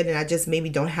content's good, and I just maybe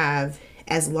don't have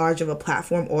as large of a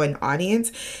platform or an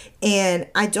audience. And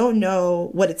I don't know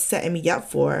what it's setting me up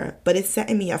for, but it's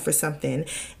setting me up for something.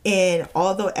 And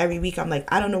although every week I'm like,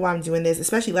 I don't know why I'm doing this,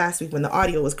 especially last week when the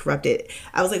audio was corrupted,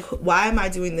 I was like, why am I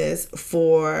doing this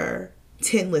for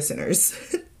 10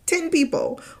 listeners? 10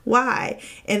 people? Why?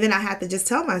 And then I had to just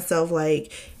tell myself,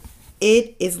 like,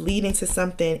 it is leading to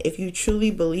something. If you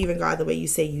truly believe in God the way you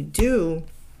say you do,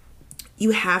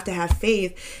 you have to have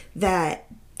faith that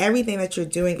everything that you're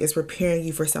doing is preparing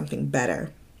you for something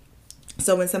better.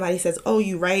 So when somebody says, oh,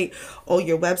 you write, oh,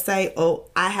 your website, oh,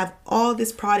 I have all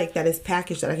this product that is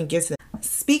packaged that I can give to them.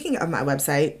 Speaking of my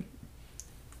website,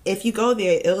 if you go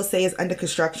there, it'll say it's under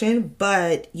construction,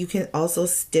 but you can also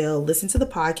still listen to the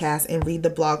podcast and read the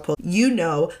blog post. You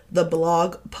know, the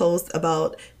blog post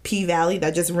about P-Valley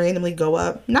that just randomly go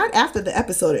up, not after the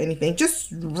episode or anything, just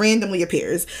randomly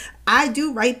appears. I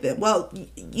do write them. Well,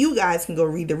 you guys can go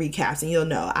read the recaps and you'll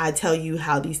know. I tell you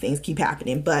how these things keep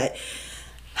happening, but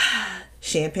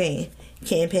champagne,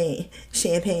 campaign,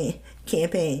 champagne,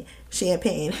 campaign,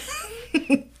 champagne.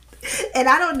 And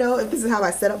I don't know if this is how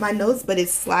I set up my notes, but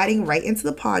it's sliding right into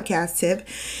the podcast tip.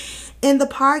 And the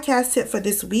podcast tip for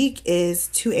this week is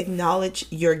to acknowledge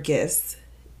your gifts.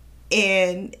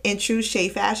 And in true Shay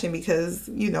fashion, because,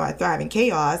 you know, I thrive in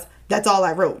chaos, that's all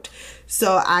I wrote.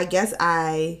 So I guess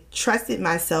I trusted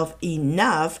myself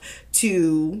enough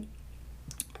to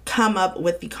come up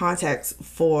with the context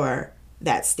for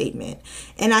that statement.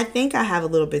 And I think I have a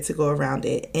little bit to go around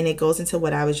it. And it goes into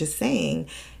what I was just saying.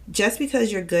 Just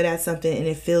because you're good at something and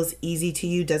it feels easy to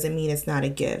you doesn't mean it's not a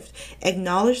gift.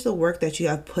 Acknowledge the work that you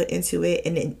have put into it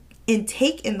and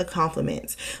take in the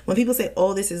compliments. When people say,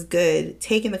 oh, this is good,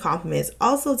 take in the compliments.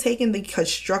 Also take in the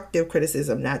constructive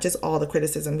criticism, not just all the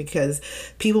criticism, because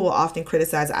people will often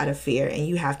criticize out of fear and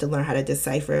you have to learn how to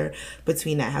decipher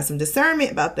between that. Have some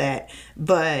discernment about that.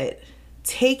 But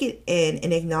take it in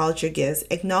and acknowledge your gifts.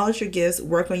 Acknowledge your gifts,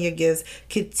 work on your gifts,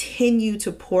 continue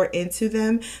to pour into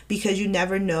them, because you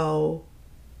never know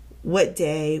what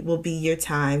day will be your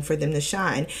time for them to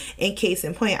shine. In case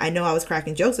in point, I know I was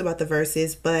cracking jokes about the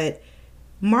verses, but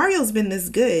Mario's been this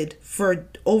good for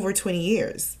over 20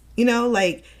 years. You know,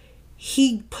 like,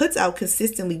 he puts out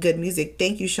consistently good music.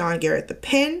 Thank you, Sean Garrett the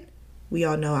Pen. We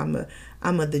all know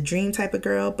I'm a The Dream type of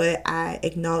girl, but I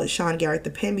acknowledge Sean Garrett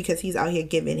the Pen because he's out here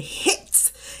giving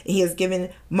hits. And he has given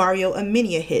Mario a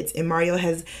many a hits. And Mario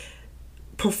has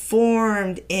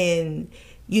performed and,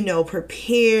 you know,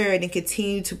 prepared and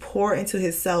continued to pour into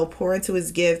himself, pour into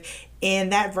his gift.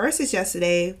 And that versus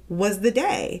yesterday was the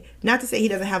day. Not to say he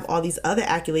doesn't have all these other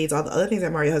accolades, all the other things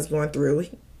that Mario has gone through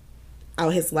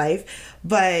out his life.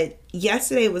 But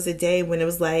yesterday was a day when it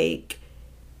was like,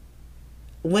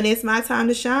 when it's my time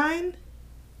to shine,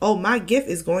 oh, my gift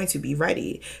is going to be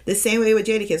ready. The same way with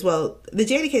Jadakiss. Well, the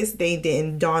Jadakiss thing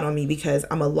didn't dawn on me because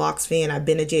I'm a Lox fan. I've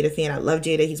been a Jada fan. I love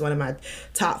Jada. He's one of my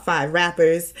top 5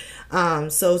 rappers.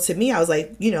 So to me, I was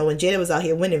like, you know, when Jada was out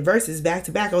here winning verses back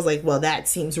to back, I was like, well, that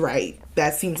seems right.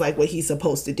 That seems like what he's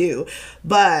supposed to do.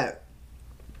 But,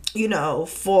 you know,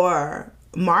 for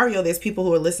Mario, there's people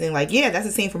who are listening like, yeah, that's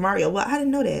the same for Mario. Well, I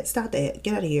didn't know that. Stop that.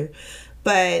 Get out of here.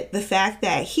 But the fact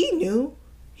that he knew.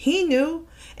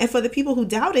 And for the people who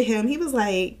doubted him, he was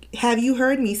like, have you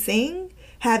heard me sing?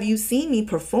 Have you seen me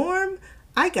perform?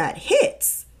 I got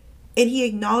hits. And he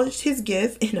acknowledged his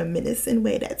gift in a menacing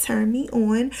way that turned me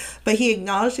on. But he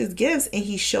acknowledged his gifts and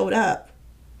he showed up.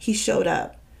 He showed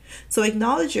up. So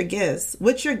acknowledge your gifts.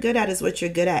 What you're good at is what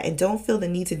you're good at. And don't feel the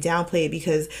need to downplay it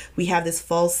because we have this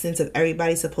false sense of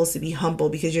everybody's supposed to be humble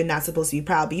because you're not supposed to be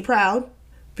proud. Be proud.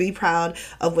 Be proud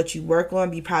of what you work on.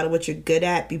 Be proud of what you're good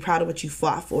at. Be proud of what you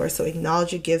fought for. So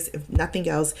acknowledge your gifts. If nothing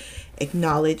else,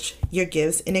 acknowledge your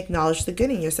gifts and acknowledge the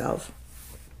good in yourself.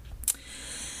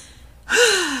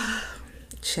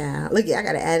 Child. Look, I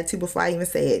got an attitude before I even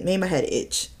say it. Made my head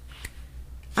itch.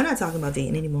 I'm not talking about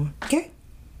dating anymore. Okay?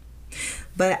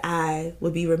 But I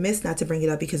would be remiss not to bring it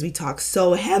up because we talked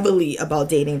so heavily about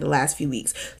dating the last few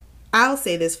weeks. I'll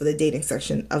say this for the dating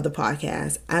section of the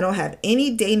podcast. I don't have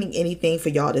any dating anything for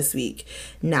y'all this week.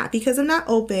 Not because I'm not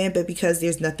open, but because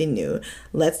there's nothing new.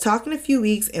 Let's talk in a few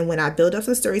weeks, and when I build up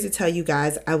some stories to tell you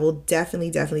guys, I will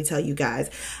definitely tell you guys.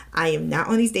 I am not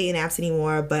on these dating apps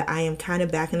anymore, but I am kind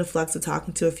of back in the flux of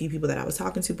talking to a few people that I was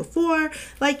talking to before.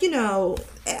 Like, you know,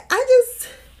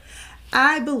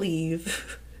 I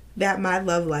believe that my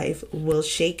love life will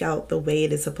shake out the way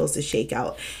it is supposed to shake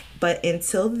out. But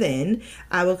until then,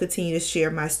 I will continue to share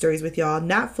my stories with y'all.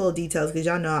 Not full details because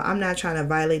y'all know I'm not trying to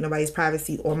violate nobody's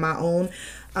privacy or my own.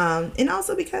 And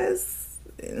also because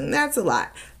that's a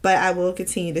lot. But I will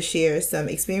continue to share some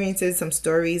experiences, some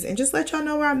stories, and just let y'all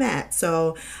know where I'm at.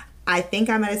 So I think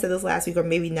I might have said this last week or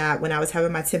maybe not when I was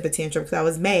having my temper tantrum because I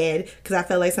was mad because I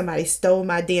felt like somebody stole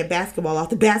my damn basketball off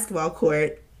the basketball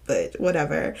court. But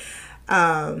whatever.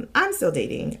 I'm still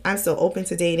dating. I'm still open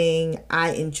to dating.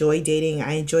 I enjoy dating.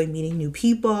 I enjoy meeting new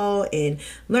people and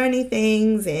learning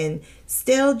things and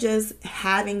still just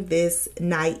having this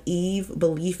naive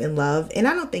belief in love. And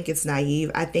I don't think it's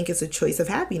naive. I think it's a choice of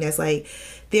happiness. Like,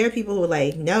 there are people who are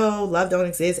like, no, love don't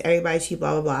exist. Everybody's cheap,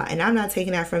 blah, blah, blah. And I'm not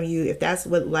taking that from you. If that's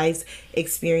what life's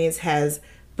experience has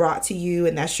brought to you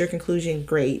and that's your conclusion,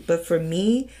 great. But for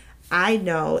me, I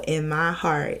know in my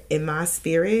heart, in my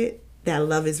spirit, that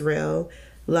love is real,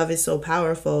 love is so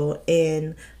powerful,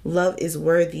 and love is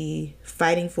worthy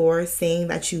fighting for, saying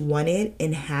that you want it,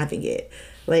 and having it.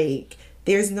 Like,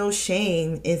 there's no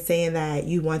shame in saying that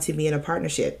you want to be in a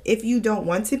partnership. If you don't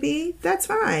want to be, that's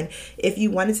fine. If you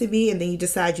wanted to be and then you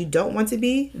decide you don't want to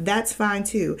be, that's fine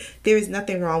too. There is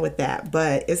nothing wrong with that.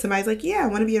 But if somebody's like, yeah, I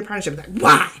want to be in a partnership, like,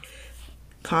 why?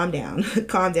 Calm down.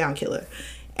 Calm down, killer.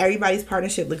 Everybody's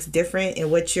partnership looks different, and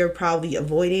what you're probably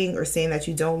avoiding or saying that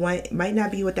you don't want might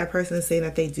not be what that person is saying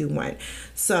that they do want.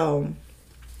 So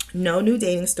no new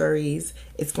dating stories.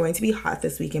 It's going to be hot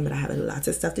this weekend, but I have lots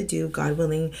of stuff to do, God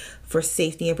willing, for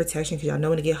safety and protection, because y'all know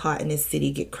when it get hot in this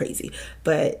city, get crazy.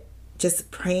 But just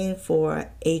praying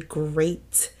for a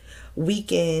great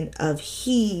weekend of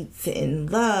heat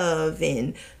and love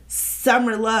and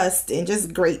summer lust and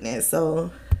just greatness.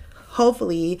 So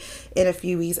hopefully in a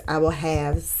few weeks I will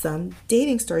have some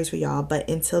dating stories for y'all. But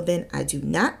until then, I do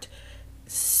not.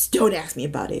 Don't ask me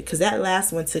about it, because that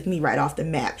last one took me right off the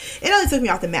map. It only took me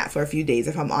off the map for a few days,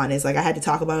 if I'm honest. Like, I had to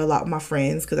talk about it a lot with my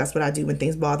friends, because that's what I do when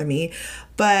things bother me.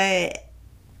 But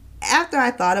after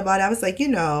I thought about it, I was like, you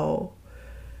know,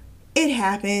 it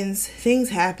happens. Things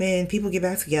happen. People get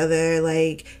back together.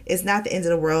 Like, it's not the end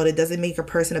of the world. It doesn't make a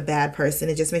person a bad person.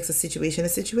 It just makes a situation a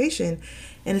situation.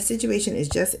 And a situation is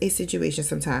just a situation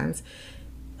sometimes.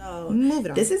 So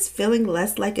moving on. This is feeling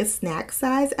less like a snack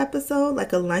size episode,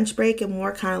 like a lunch break, and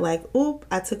more kind of like, oop,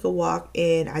 I took a walk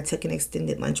and I took an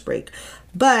extended lunch break.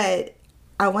 But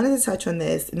I wanted to touch on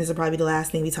this, and this will probably be the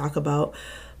last thing we talk about.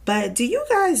 But do you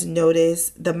guys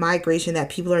notice the migration that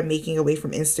people are making away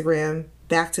from Instagram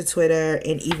back to Twitter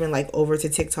and even like over to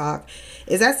TikTok?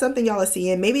 Is that something y'all are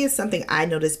seeing? Maybe it's something I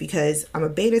noticed because I'm a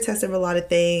beta tester of a lot of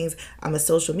things. I'm a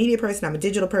social media person. I'm a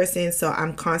digital person. So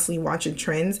I'm constantly watching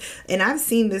trends. And I've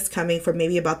seen this coming for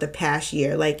maybe about the past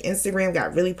year. Like Instagram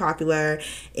got really popular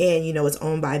and, you know, it's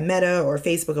owned by Meta or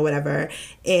Facebook or whatever.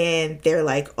 And they're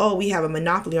like, oh, we have a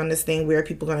monopoly on this thing. Where are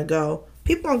people going to go?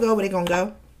 People going to go where they going to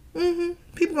go.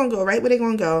 People gonna go right where they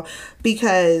gonna go,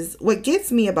 because what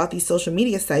gets me about these social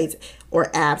media sites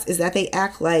or apps is that they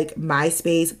act like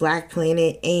MySpace, Black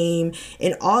Planet, AIM,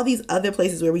 and all these other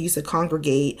places where we used to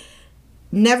congregate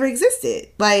never existed.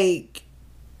 Like,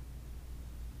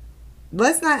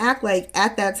 let's not act like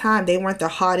at that time they weren't the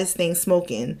hottest thing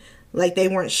smoking. Like they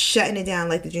weren't shutting it down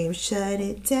like the Dream. Shut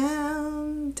it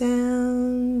down,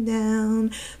 down,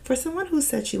 down. For someone who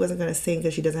said she wasn't going to sing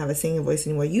because she doesn't have a singing voice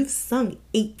anymore, you've sung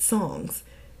 8 songs.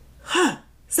 Huh,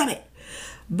 stop it.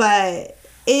 But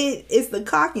it's the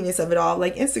cockiness of it all.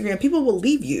 Like Instagram, people will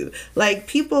leave you. Like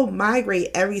people migrate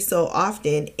every so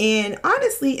often. And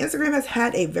honestly, Instagram has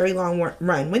had a very long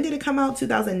run. When did it come out?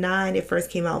 2009. It first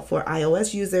came out for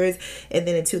iOS users. And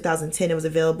then in 2010, it was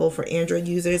available for Android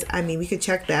users. I mean, we could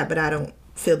check that, but I don't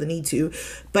feel the need to.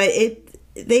 But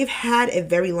they've had a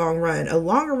very long run. A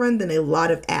longer run than a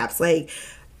lot of apps. Like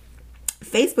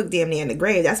Facebook damn near in the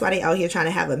grave. That's why they out here trying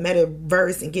to have a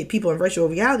metaverse and get people in virtual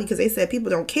reality, because they said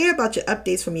people don't care about your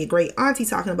updates from your great auntie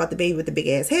talking about the baby with the big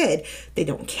ass head. They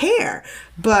don't care.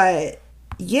 But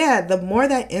yeah, the more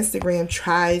that Instagram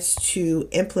tries to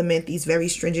implement these very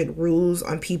stringent rules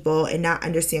on people and not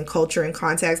understand culture and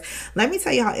context. Let me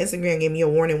tell you how Instagram gave me a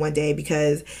warning one day,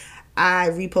 because I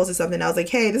reposted something. I was like,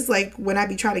 hey, this is like when I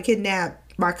be trying to kidnap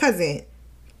my cousin.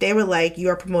 They were like, you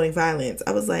are promoting violence.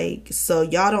 I was like, so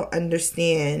y'all don't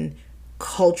understand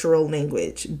cultural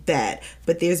language. Bad.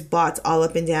 But there's bots all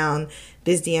up and down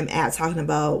this damn app talking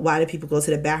about why do people go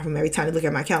to the bathroom every time they look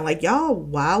at my account. Like, y'all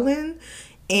wildin'.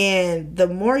 And the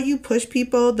more you push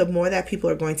people, the more that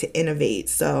people are going to innovate.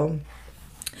 So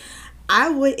I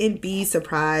wouldn't be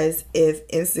surprised if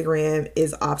Instagram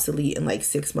is obsolete in like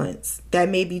 6 months. That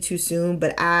may be too soon,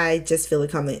 but I just feel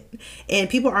it coming. And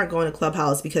people aren't going to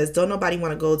Clubhouse because don't nobody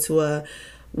want to go to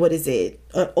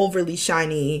an overly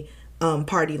shiny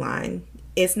party line.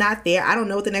 It's not there. I don't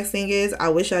know what the next thing is. I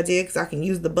wish I did because I can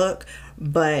use the book.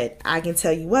 But I can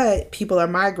tell you what, people are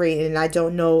migrating, and I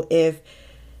don't know if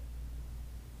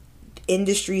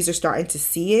industries are starting to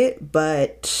see it,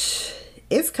 but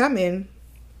it's coming.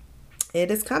 It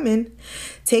is coming.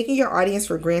 Taking your audience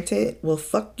for granted will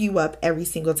fuck you up every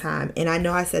single time. And I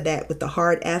know I said that with the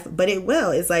hard F, but it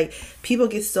will. It's like people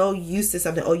get so used to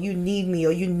something. Oh, you need me,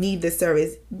 or you need this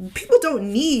service. People don't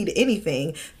need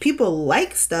anything. People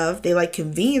like stuff. They like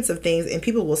convenience of things, and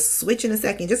people will switch in a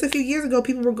second. Just a few years ago,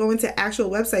 people were going to actual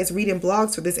websites, reading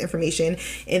blogs for this information,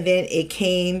 and then it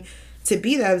came to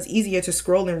be that it was easier to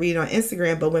scroll and read it on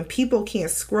Instagram. But when people can't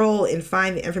scroll and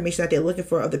find the information that they're looking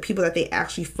for of the people that they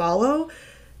actually follow,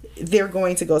 they're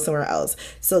going to go somewhere else.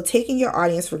 So taking your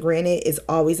audience for granted is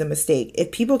always a mistake.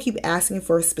 If people keep asking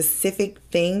for specific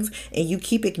things and you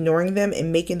keep ignoring them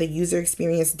and making the user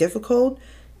experience difficult,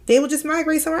 they will just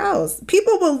migrate somewhere else.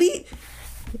 People will leave.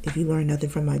 If you learned nothing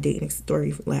from my dating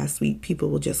story last week,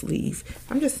 people will just leave.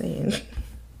 I'm just saying.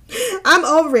 I'm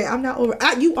over it. I'm not over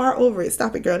it. You are over it.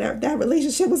 Stop it, girl. That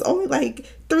relationship was only like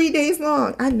 3 days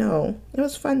long. I know. It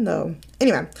was fun, though.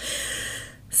 Anyway,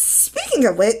 speaking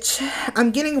of which,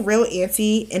 I'm getting real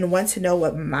antsy and want to know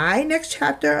what my next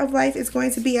chapter of life is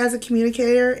going to be as a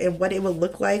communicator and what it will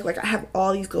look like. Like, I have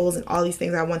all these goals and all these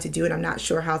things I want to do, and I'm not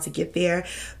sure how to get there.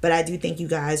 But I do thank you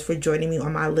guys for joining me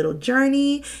on my little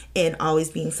journey and always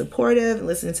being supportive and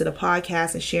listening to the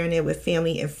podcast and sharing it with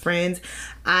family and friends.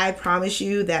 I promise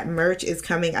you that merch is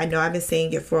coming. I know I've been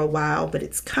saying it for a while, but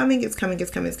it's coming. It's coming. It's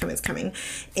coming. It's coming. It's coming.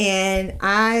 And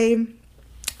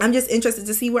I'm just interested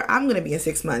to see where I'm going to be in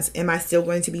 6 months. Am I still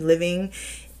going to be living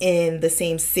in the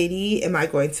same city? Am I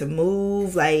going to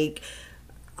move? Like,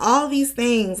 all these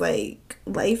things. Like,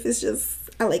 life is just,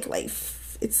 I like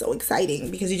life. It's so exciting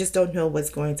because you just don't know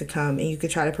what's going to come, and you can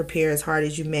try to prepare as hard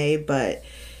as you may, but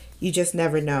you just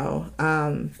never know.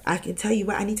 I can tell you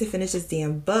what, I need to finish this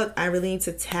damn book. I really need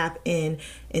to tap in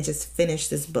and just finish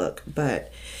this book,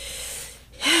 but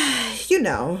you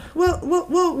know,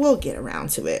 we'll get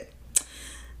around to it.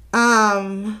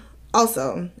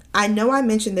 Also, I know I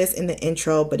mentioned this in the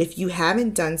intro, but if you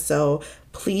haven't done so,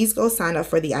 please go sign up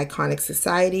for the Iconic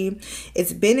Society.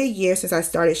 It's been a year since I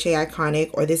started Shea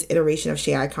Iconic, or this iteration of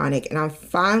Shea Iconic, and I'm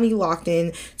finally locked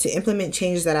in to implement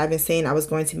changes that I've been saying I was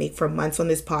going to make for months on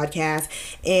this podcast,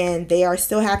 and they are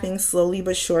still happening slowly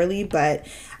but surely, but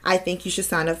I think you should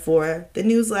sign up for the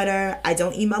newsletter. I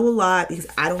don't email a lot because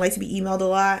I don't like to be emailed a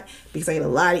lot because I get a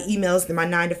lot of emails through my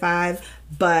 9 to 5,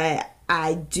 but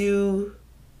I do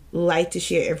like to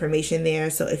share information there.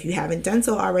 So if you haven't done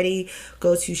so already,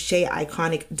 go to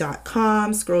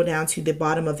SheaIconic.com, scroll down to the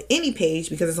bottom of any page,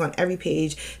 because it's on every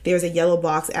page. There's a yellow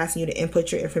box asking you to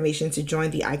input your information to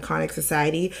join the Iconic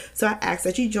Society. So I ask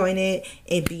that you join it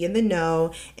and be in the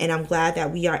know, and I'm glad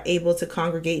that we are able to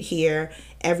congregate here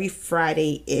every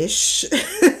Friday-ish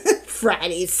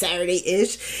Friday,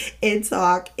 Saturday-ish, and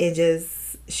talk and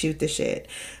just shoot the shit.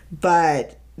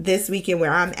 But this weekend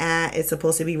where I'm at, it's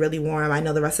supposed to be really warm. I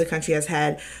know the rest of the country has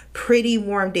had pretty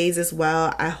warm days as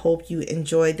well. I hope you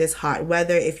enjoyed this hot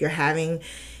weather if you're having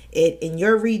it in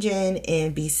your region,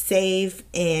 and be safe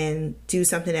and do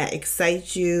something that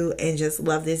excites you, and just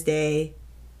love this day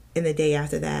and the day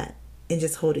after that, and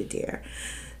just hold it dear.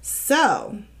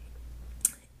 So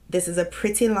this is a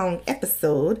pretty long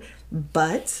episode,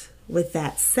 but with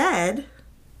that said,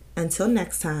 until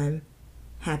next time,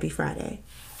 happy Friday.